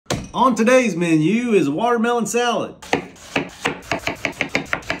On today's menu is watermelon salad.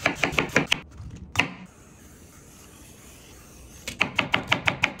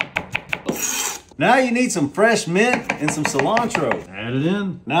 Now you need some fresh mint and some cilantro. Add it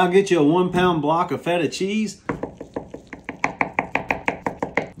in. Now get you a 1 pound block of feta cheese.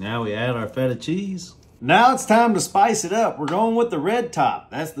 Now we add our feta cheese. Now it's time to spice it up. We're going with the red top.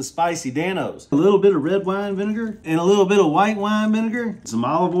 That's the Spicy Danos. A little bit of red wine vinegar and a little bit of white wine vinegar. Some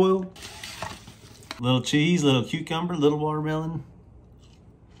olive oil. Little cheese, little cucumber, little watermelon.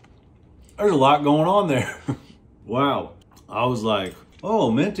 There's a lot going on there. Wow. I was like,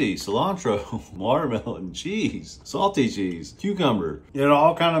 oh, minty, cilantro, watermelon, cheese, salty cheese, cucumber. It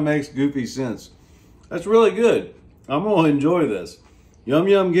all kind of makes goofy sense. That's really good. I'm gonna enjoy this. Yum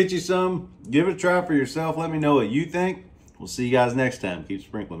Yum, get you some. Give it a try for yourself. Let me know what you think. We'll see you guys next time. Keep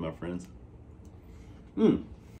sprinkling, my friends.